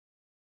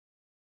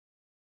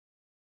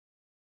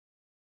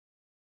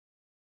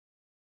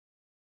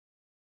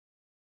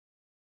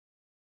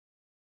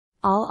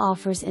All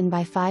offers in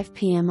by 5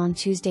 p.m. on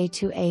Tuesday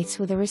 2/8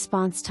 with a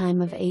response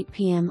time of 8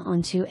 p.m.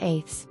 on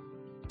 2/8.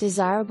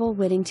 Desirable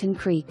Whittington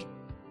Creek.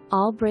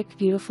 All brick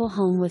beautiful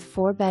home with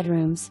 4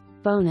 bedrooms,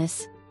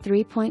 bonus,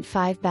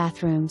 3.5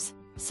 bathrooms,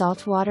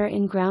 saltwater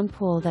in-ground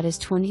pool that is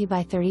 20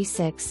 by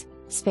 36,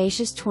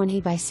 spacious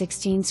 20 by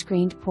 16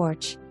 screened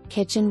porch,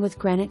 kitchen with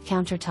granite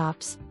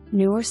countertops,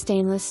 newer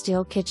stainless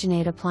steel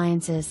KitchenAid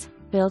appliances,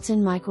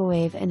 built-in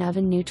microwave and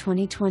oven new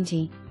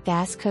 2020,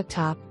 gas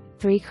cooktop,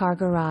 3-car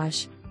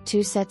garage,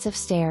 2 sets of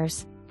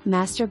stairs,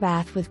 master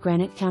bath with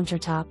granite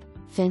countertop,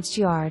 fenced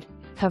yard,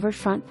 covered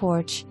front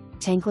porch,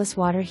 tankless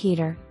water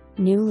heater,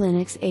 new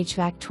Lennox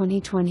HVAC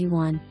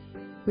 2021.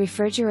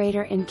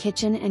 Refrigerator in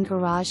kitchen and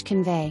garage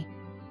convey.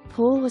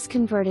 Pool was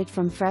converted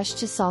from fresh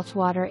to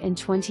saltwater in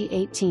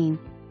 2018.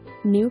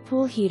 New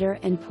pool heater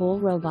and pool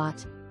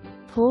robot.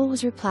 Pool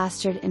was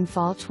replastered in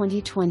fall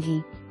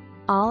 2020.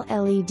 All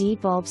LED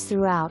bulbs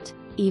throughout,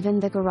 even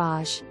the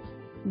garage.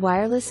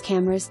 Wireless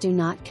cameras do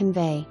not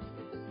convey.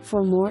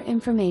 For more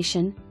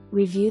information,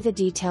 review the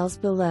details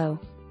below.